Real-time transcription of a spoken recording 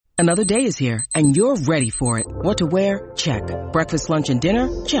Another day is here, and you're ready for it. What to wear? Check. Breakfast, lunch, and dinner?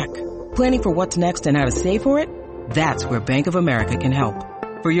 Check. Planning for what's next and how to save for it? That's where Bank of America can help.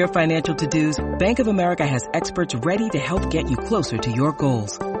 For your financial to-dos, Bank of America has experts ready to help get you closer to your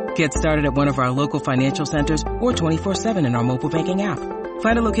goals. Get started at one of our local financial centers or 24/7 in our mobile banking app.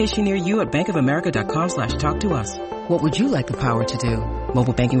 Find a location near you at bankofamerica.com/talktous. What would you like the power to do?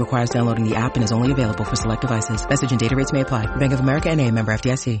 Mobile banking requires downloading the app and is only available for select devices. Message and data rates may apply. Bank of America N.A., member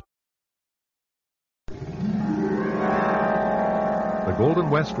FDIC. The Golden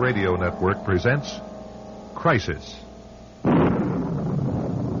West Radio Network presents Crisis.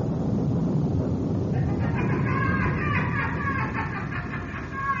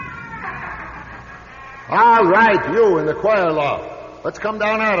 All right, you in the choir loft. Let's come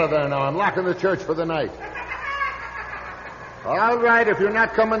down out of there now. I'm locking the church for the night. All right, if you're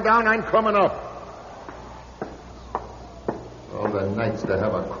not coming down, I'm coming up. All the nights to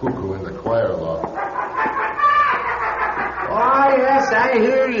have a cuckoo in the choir loft. Oh, yes, I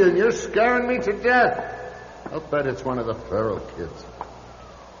hear you, and you're scaring me to death. I'll bet it's one of the feral kids.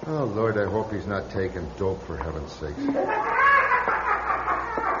 Oh, Lord, I hope he's not taking dope, for heaven's sakes.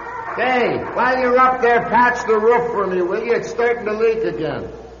 Hey, while you're up there, patch the roof for me, will you? It's starting to leak again.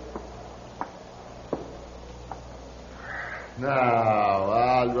 Now,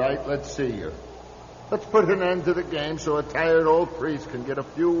 all right, let's see you. Let's put an end to the game so a tired old priest can get a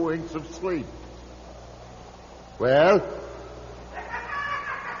few winks of sleep. Well?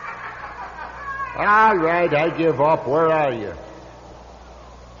 All right, I give up. Where are you?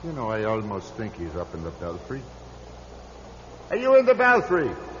 You know, I almost think he's up in the belfry. Are you in the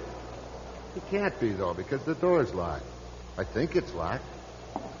belfry? He can't be, though, because the door's locked. I think it's locked.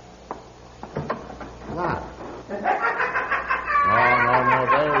 Locked. No,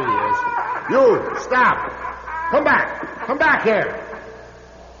 there he is. You, stop! Come back! Come back here!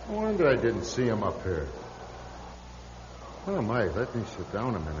 No wonder I didn't see him up here. Oh, my, let me sit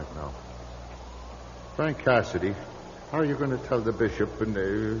down a minute now. Frank Cassidy, how are you going to tell the bishop, and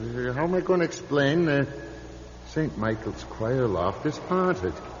how am I going to explain St. Michael's choir loft is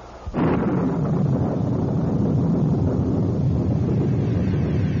haunted?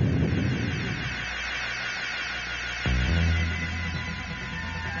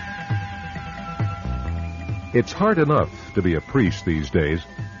 It's hard enough to be a priest these days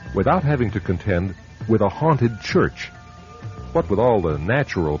without having to contend with a haunted church. What with all the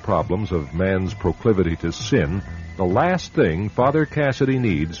natural problems of man's proclivity to sin, the last thing Father Cassidy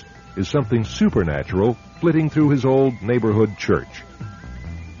needs is something supernatural flitting through his old neighborhood church.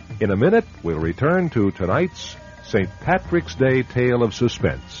 In a minute, we'll return to tonight's St. Patrick's Day tale of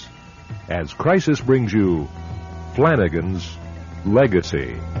suspense, as Crisis brings you Flanagan's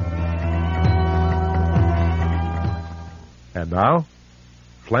Legacy. And now,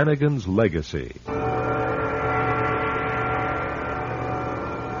 Flanagan's Legacy.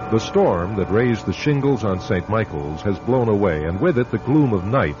 The storm that raised the shingles on St. Michael's has blown away, and with it the gloom of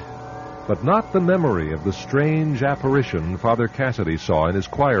night, but not the memory of the strange apparition Father Cassidy saw in his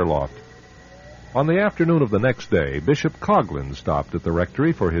choir loft. On the afternoon of the next day, Bishop Coughlin stopped at the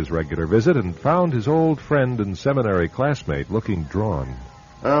rectory for his regular visit and found his old friend and seminary classmate looking drawn.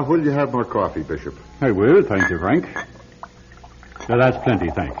 Will you have more coffee, Bishop? I will, thank you, Frank. Now, that's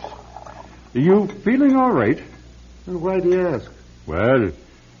plenty, thanks. Are you feeling all right? And why do you ask? Well,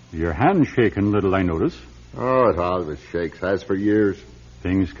 your hand's shaking a little, I notice. Oh, it always shakes. Has for years.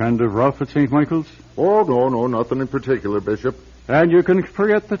 Things kind of rough at St. Michael's? Oh, no, nothing in particular, Bishop. And you can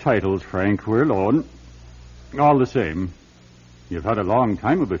forget the titles, Frank. We're alone. All the same, you've had a long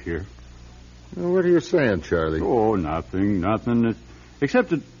time of it here. Well, what are you saying, Charlie? Oh, nothing.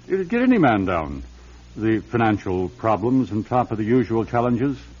 Except it'd get any man down. The financial problems on top of the usual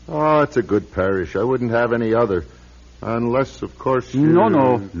challenges. Oh, it's a good parish. I wouldn't have any other. Unless, of course, you...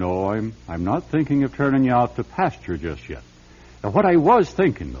 No, I'm not thinking of turning you out to pasture just yet. Now, what I was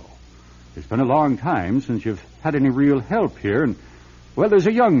thinking, though, it's been a long time since you've had any real help here, and, well, there's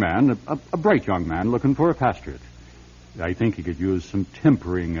a young man, a bright young man, looking for a pastorate. I think he could use some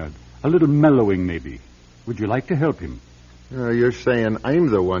tempering, a little mellowing, maybe. Would you like to help him? You're saying I'm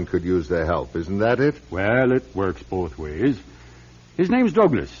the one could use the help, isn't that it? Well, it works both ways. His name's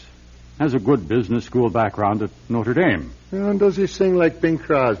Douglas. Has a good business school background at Notre Dame. And does he sing like Bing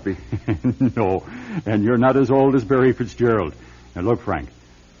Crosby? No, and you're not as old as Barry Fitzgerald. Now, look, Frank,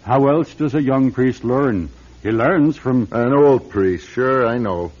 how else does a young priest learn? He learns from... An old priest, sure, I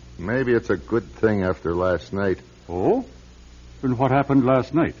know. Maybe it's a good thing after last night. Oh? And what happened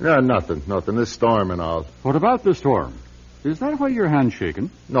last night? Nothing. The storm and all. What about the storm? Is that why your hand's shaking?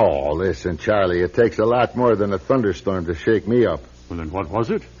 No, listen, Charlie, it takes a lot more than a thunderstorm to shake me up. Well, then what was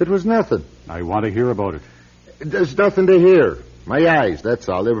it? It was nothing. I want to hear about it. There's nothing to hear. My eyes, that's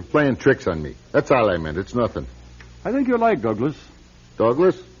all. They were playing tricks on me. That's all I meant. It's nothing. I think you'll like Douglas.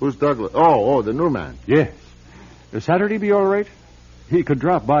 Douglas? Who's Douglas? Oh, the new man. Yes. Does Saturday be all right? He could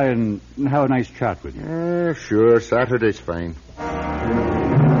drop by and have a nice chat with you. Sure. Saturday's fine.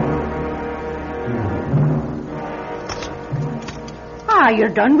 You're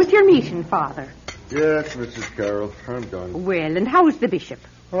done with your meeting, Father. Yes, Mrs. Carroll. I'm done. Well, and how's the bishop?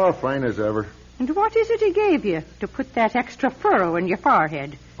 Oh, fine as ever. And what is it he gave you to put that extra furrow in your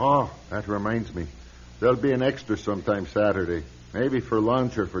forehead? Oh, that reminds me. There'll be an extra sometime Saturday. Maybe for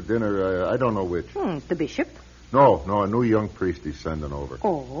lunch or for dinner. I don't know which. The bishop? No, a new young priest he's sending over.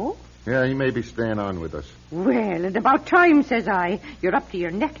 Oh? Yeah, he may be staying on with us. Well, and about time, says I. You're up to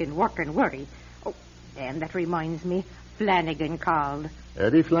your neck in work and worry. Oh, and that reminds me. Flanagan called.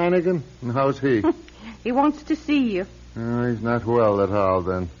 Eddie Flanagan? And how's he? He wants to see you. He's not well at all,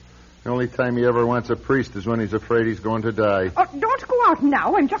 then. The only time he ever wants a priest is when he's afraid he's going to die. Oh, don't go out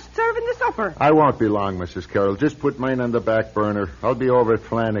now. I'm just serving the supper. I won't be long, Mrs. Carroll. Just put mine on the back burner. I'll be over at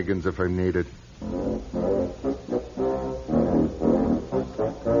Flanagan's if I'm needed.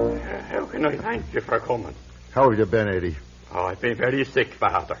 How can I thank you for coming? How have you been, Eddie? Oh, I've been very sick,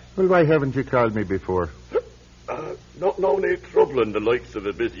 Father. Well, why haven't you called me before? No need troubling the likes of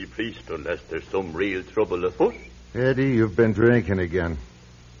a busy priest unless there's some real trouble afoot. Eddie, you've been drinking again.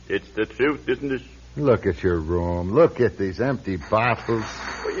 It's the truth, isn't it? Look at your room. Look at these empty bottles.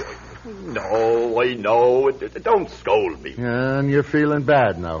 No, I know. Don't scold me. And you're feeling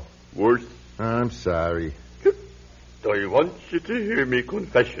bad now. Worse. I'm sorry. I want you to hear me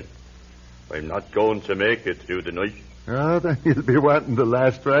confession. I'm not going to make it through the night. Oh, then you'll be wanting the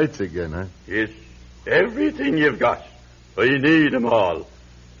last rites again, huh? Yes, everything you've got. I need them all.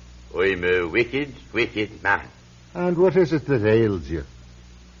 I'm a wicked, wicked man. And what is it that ails you?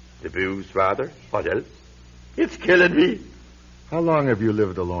 The booze, Father. What else? It's killing me. How long have you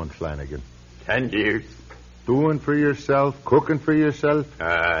lived alone, Flanagan? 10 years. Doing for yourself, cooking for yourself?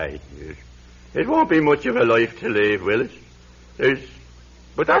 Aye, yes. It won't be much of a life to live, will it?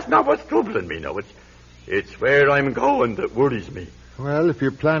 But that's not what's troubling me now. It's where I'm going that worries me. Well, if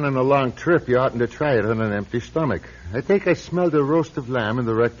you're planning a long trip, you oughtn't to try it on an empty stomach. I think I smelled a roast of lamb in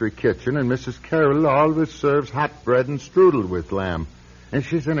the rectory kitchen, and Mrs. Carroll always serves hot bread and strudel with lamb. And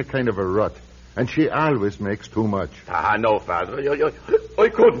she's in a kind of a rut. And she always makes too much. No, Father. I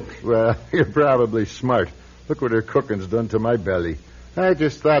couldn't. Well, you're probably smart. Look what her cooking's done to my belly. I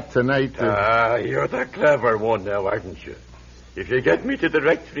just thought tonight... You're the clever one now, aren't you? If you get me to the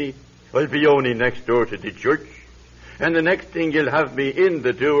rectory, I'll be only next door to the church. And the next thing you'll have me in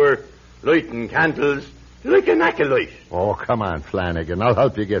the door, lighting candles, like an acolyte. Oh, come on, Flanagan. I'll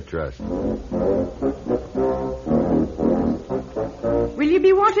help you get dressed. Will you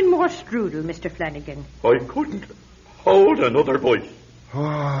be wanting more strudel, Mr. Flanagan? I couldn't hold another bite.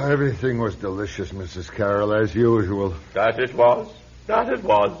 Oh, everything was delicious, Mrs. Carroll, as usual. That it was.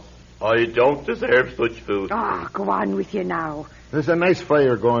 I don't deserve such food. Go on with you now. There's a nice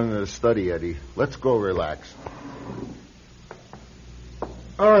fire going in the study, Eddie. Let's go relax.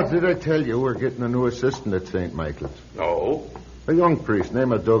 Oh, did I tell you we're getting a new assistant at St. Michael's? No. A young priest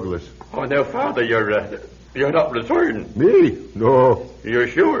named Douglas. Oh, now, Father, you're not returning. Me? No. You're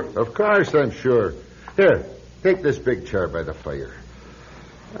sure? Of course I'm sure. Here, take this big chair by the fire.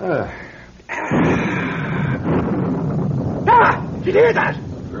 Did you hear that?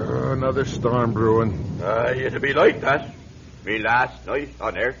 Another storm brewing. It'll be like that. Me last night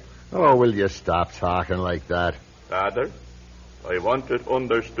on earth. Oh, will you stop talking like that? Father, I want it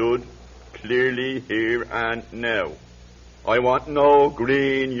understood clearly here and now. I want no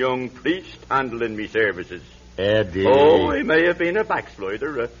green young priest handling me services. Eddie. Oh, I may have been a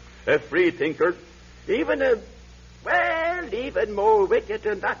backslider, a free thinker, even more wicked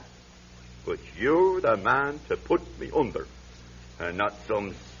than that. But you're the man to put me under, and not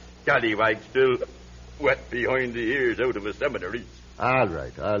some scallywag still wet behind the ears out of a seminary. All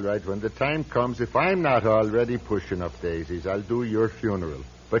right. When the time comes, if I'm not already pushing up daisies, I'll do your funeral.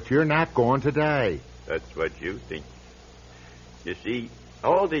 But you're not going to die. That's what you think. You see,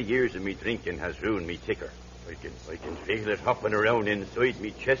 all the years of me drinking has ruined me ticker. I can feel it hopping around inside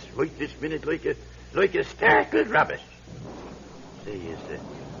me chest right this minute like a startled rabbit. Say,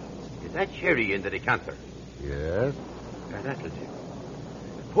 is that sherry in the decanter? Yes? That'll do.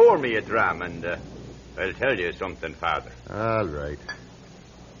 Pour me a dram and I'll tell you something, Father. All right.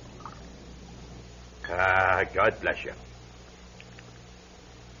 God bless you.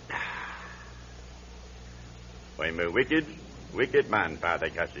 I'm a wicked, wicked man, Father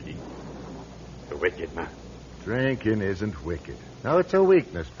Cassidy. A wicked man. Drinking isn't wicked. Now, it's a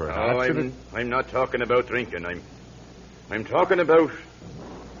weakness, perhaps. No, I'm not talking about drinking. I'm talking about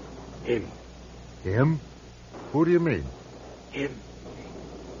him. Him? Who do you mean? Him.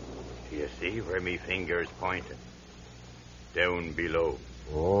 Do you see where me finger's pointing? Down below.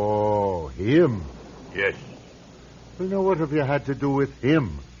 Oh, him. Yes. Well, now, what have you had to do with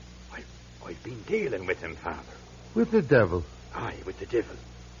him? I've been dealing with him, Father. With the devil? Aye, with the devil.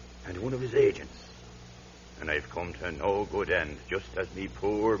 And one of his agents. And I've come to no good end, just as me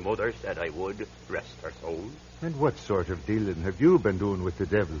poor mother said I would, rest her soul. And what sort of dealing have you been doing with the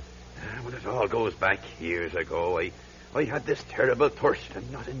devil? Well, it all goes back years ago. I had this terrible thirst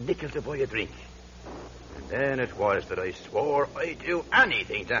and not a nickel to buy a drink. And then it was that I swore I'd do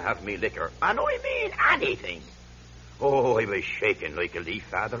anything to have me liquor. And I mean anything. Oh, I was shaking like a leaf,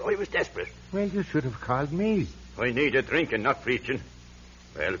 Father. I was desperate. Well, you should have called me. I needed drinking, not preaching.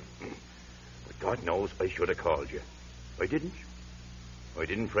 Well, but God knows I should have called you. I didn't. I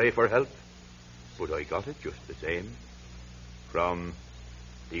didn't pray for help. But I got it just the same. From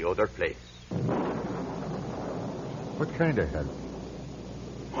the other place. What kind of help?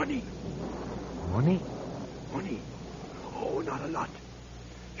 Money. Money? Money. Oh, not a lot.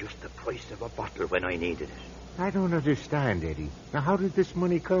 Just the price of a bottle when I needed it. I don't understand, Eddie. Now, how did this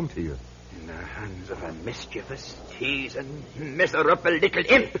money come to you? In the hands of a mischievous, teasing, miserable little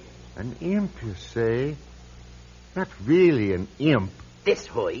imp. An imp, you say? Not really an imp. This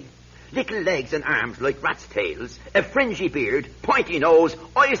high, little legs and arms like rat's tails, a fringy beard, pointy nose,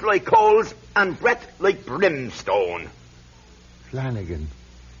 eyes like coals, and breath like brimstone. Flanagan,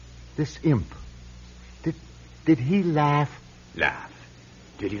 this imp, did he laugh? Laugh?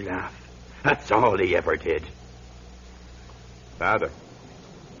 Did he laugh? That's all he ever did. Father,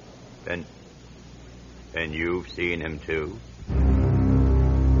 then you've seen him too?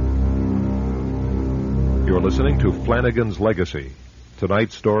 You're listening to Flanagan's Legacy,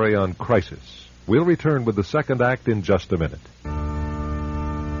 tonight's story on Crisis. We'll return with the second act in just a minute.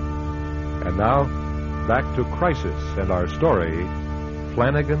 And now, back to Crisis and our story,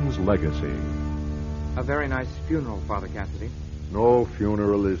 Flanagan's Legacy. A very nice funeral, Father Cassidy. No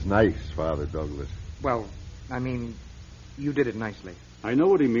funeral is nice, Father Douglas. Well, I mean, you did it nicely. I know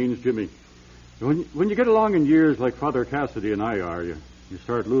what he means, Jimmy. When you get along in years like Father Cassidy and I are, you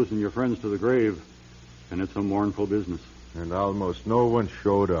start losing your friends to the grave, and it's a mournful business. And almost no one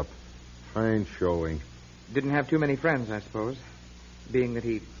showed up. Fine showing. Didn't have too many friends, I suppose. Being that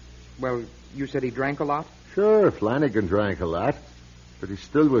you said he drank a lot? Sure, Flanagan drank a lot. But he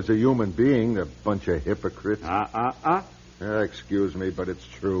still was a human being, a bunch of hypocrites. Excuse me, but it's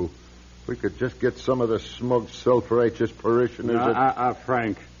true. If we could just get some of the smug, self-righteous parishioners...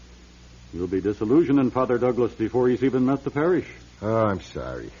 Frank. You'll be disillusioning Father Douglas before he's even met the parish. Oh, I'm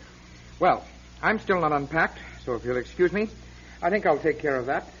sorry. Well, I'm still not unpacked, so if you'll excuse me, I think I'll take care of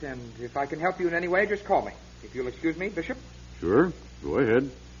that. And if I can help you in any way, just call me. If you'll excuse me, Bishop. Sure. Go ahead.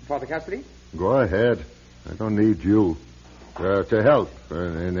 Father Cassidy? Go ahead. I don't need you to help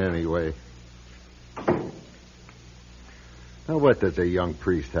in any way. Now, what does a young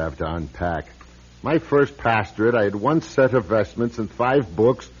priest have to unpack? My first pastorate, I had one set of vestments and 5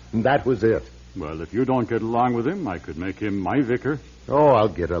 books, and that was it. Well, if you don't get along with him, I could make him my vicar. Oh, I'll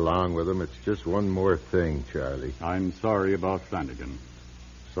get along with him. It's just one more thing, Charlie. I'm sorry about Flanagan.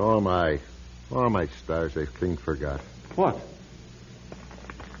 So am I. Oh, my stars, I clean forgot. What?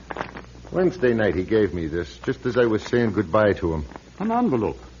 Wednesday night he gave me this, just as I was saying goodbye to him. An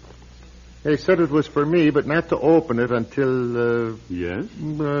envelope. He said it was for me, but not to open it until... Yes?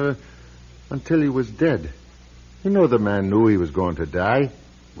 Until he was dead. You know the man knew he was going to die.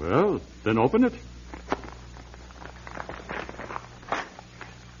 Well, then open it.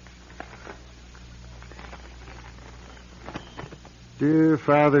 Dear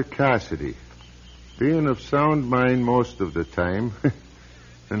Father Cassidy, being of sound mind most of the time,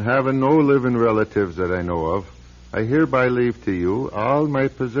 and having no living relatives that I know of, I hereby leave to you all my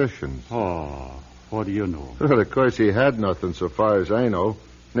possessions. Oh, what do you know? Well, of course, he had nothing so far as I know.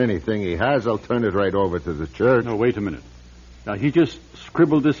 Anything he has, I'll turn it right over to the church. No, wait a minute. Now, he just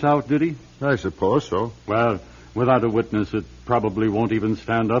scribbled this out, did he? I suppose so. Well, without a witness, it probably won't even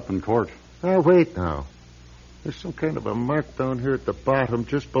stand up in court. Now, wait now. There's some kind of a mark down here at the bottom,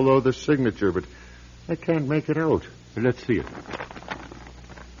 just below the signature, but I can't make it out. Let's see it.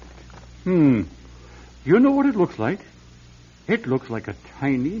 You know what it looks like? It looks like a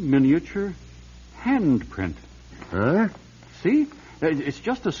tiny, miniature handprint. Huh? See? It's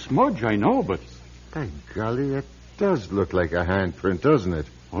just a smudge, I know, but... By golly, it does look like a handprint, doesn't it?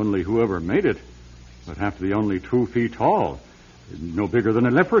 Only whoever made it would have to be only 2 feet tall. No bigger than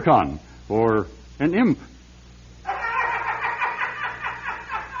a leprechaun or an imp.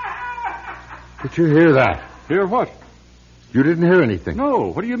 Did you hear that? Hear what? You didn't hear anything?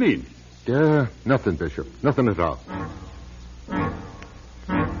 No, what do you mean? Nothing, Bishop. Nothing at all.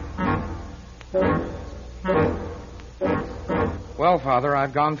 Well, Father,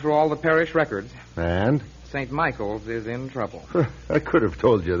 I've gone through all the parish records. And? St. Michael's is in trouble. I could have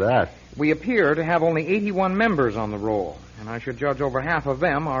told you that. We appear to have only 81 members on the roll, and I should judge over half of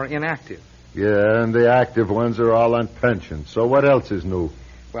them are inactive. Yeah, and the active ones are all on pension. So what else is new?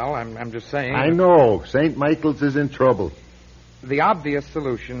 Well, I'm just saying... I know. St. Michael's is in trouble. The obvious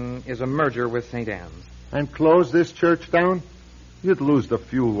solution is a merger with St. Anne's. And close this church down? You'd lose the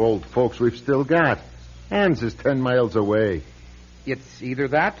few old folks we've still got. Anne's is 10 miles away. It's either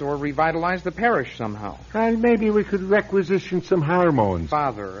that or revitalize the parish somehow. Well, maybe we could requisition some hormones.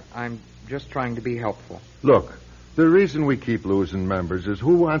 Father, I'm just trying to be helpful. Look, the reason we keep losing members is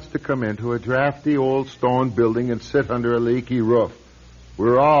who wants to come into a drafty old stone building and sit under a leaky roof?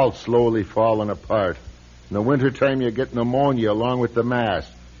 We're all slowly falling apart. In the wintertime, you get pneumonia along with the mass.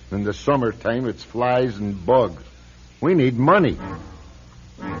 In the summertime, it's flies and bugs. We need money.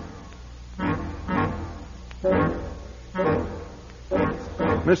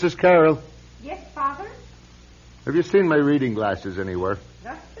 Mrs. Carroll. Yes, Father? Have you seen my reading glasses anywhere?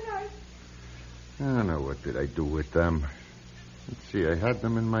 Not tonight. I don't know, what did I do with them? Let's see, I had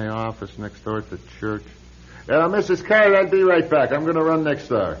them in my office next door at the church. Mrs. Carroll, I'll be right back. I'm going to run next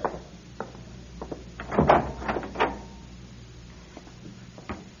door.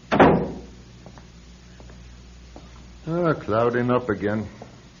 Clouding up again.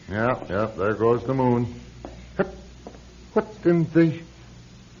 Yeah, there goes the moon. What in the...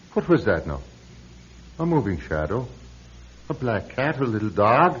 What was that now? A moving shadow? A black cat or a little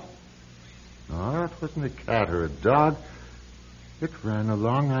dog? No, it wasn't a cat or a dog. It ran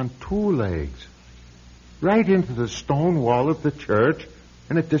along on 2 legs. Right into the stone wall of the church,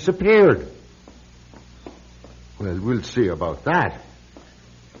 and it disappeared. Well, we'll see about that.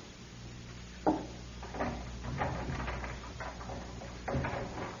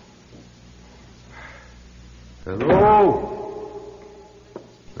 Hello?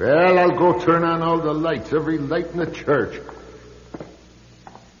 Well, I'll go turn on all the lights, every light in the church.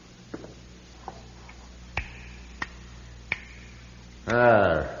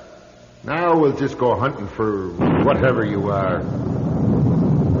 Now we'll just go hunting for whatever you are.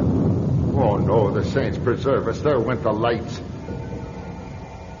 Oh, no, the saints preserve us. There went the lights.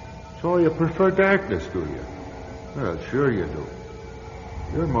 So you prefer darkness, do you? Well, sure you do.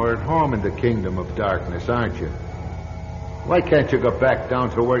 You're more at home in the kingdom of darkness, aren't you? Why can't you go back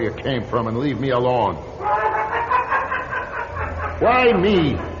down to where you came from and leave me alone? Why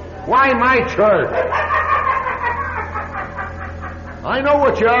me? Why my church? I know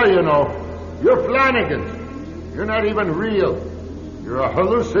what you are, you know. You're Flanagan. You're not even real. You're a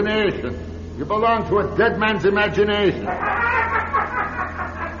hallucination. You belong to a dead man's imagination. Not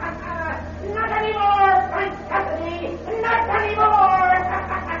anymore, Frank Cassidy. Not anymore.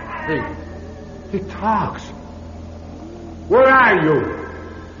 He talks. Where are you?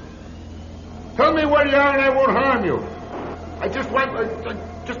 Tell me where you are and I won't harm you. I just want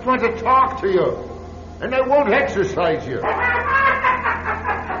to talk to you. And I won't exercise you.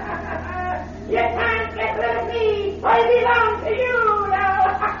 You can't get rid of me. I belong to you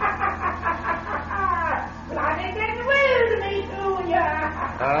now. Flanagan willed me to you.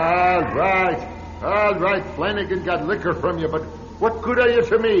 All right. Flanagan got liquor from you, but what good are you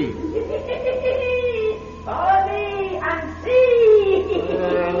to me? Follow me and see.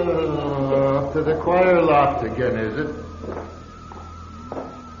 Up to the choir loft again, is it?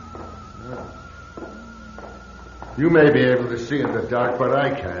 You may be able to see in the dark, but I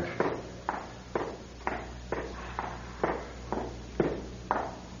can't.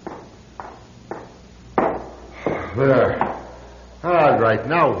 There. All right,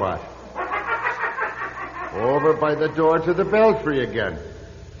 now what? Over by the door to the belfry again.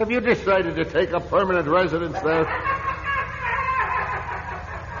 Have you decided to take a permanent residence there?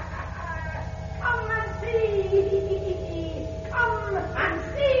 Come and see. Come and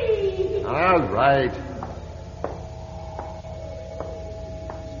see. All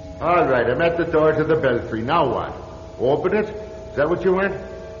right, I'm at the door to the belfry. Now what? Open it? Is that what you want?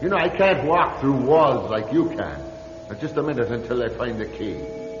 You know, I can't walk through walls like you can. Now, just a minute until I find the key.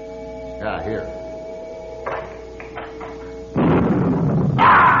 Yeah, here.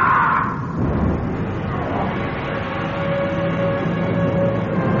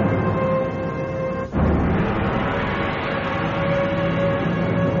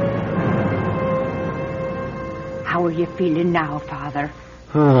 How are you feeling now, Father?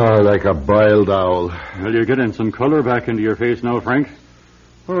 Oh, like a boiled owl. Well, you're getting some color back into your face now, Frank.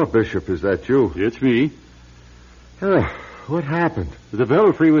 Oh, Bishop, is that you? It's me. What happened? The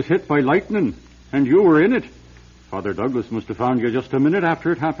belfry was hit by lightning, and you were in it. Father Douglas must have found you just a minute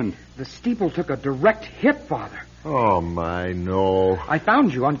after it happened. The steeple took a direct hit, Father. Oh, my, no. I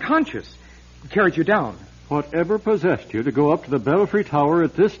found you unconscious. Carried you down. Whatever possessed you to go up to the belfry tower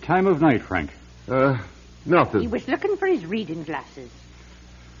at this time of night, Frank? Nothing. He was looking for his reading glasses.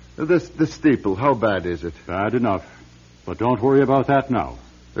 The steeple, how bad is it? Bad enough. But don't worry about that now.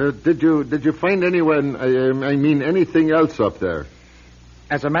 Did you find anyone, I mean anything else up there?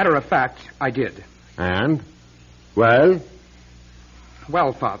 As a matter of fact, I did. And? Well?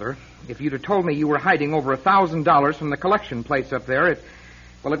 Well, Father, if you'd have told me you were hiding over $1,000 from the collection plates up there, it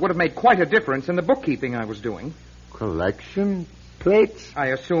would have made quite a difference in the bookkeeping I was doing. Collection plates? I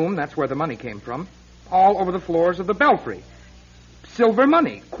assume that's where the money came from. All over the floors of the belfry. Silver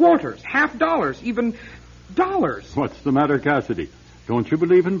money, quarters, $half, even dollars. What's the matter, Cassidy? Don't you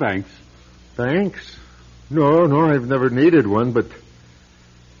believe in banks? Banks? No, I've never needed one, but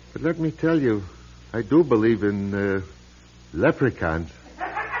let me tell you, I do believe in leprechauns.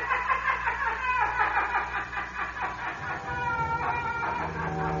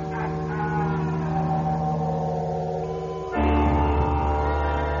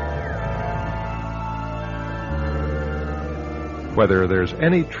 Whether there's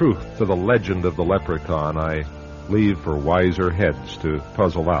any truth to the legend of the leprechaun, I leave for wiser heads to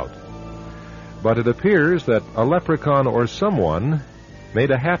puzzle out. But it appears that a leprechaun or someone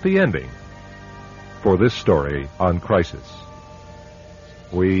made a happy ending for this story on Crisis.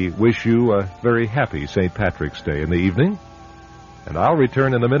 We wish you a very happy St. Patrick's Day in the evening, and I'll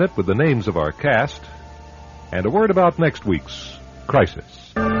return in a minute with the names of our cast and a word about next week's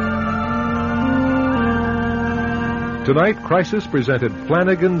Crisis. Tonight, Crisis presented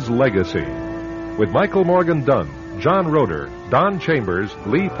Flanagan's Legacy, with Michael Morgan Dunn, John Roeder, Don Chambers,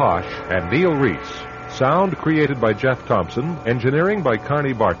 Lee Posh, and Neil Reese. Sound created by Jeff Thompson, engineering by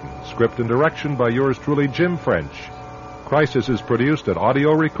Carney Barton, script and direction by yours truly, Jim French. Crisis is produced at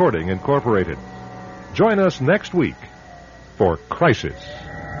Audio Recording Incorporated. Join us next week for Crisis.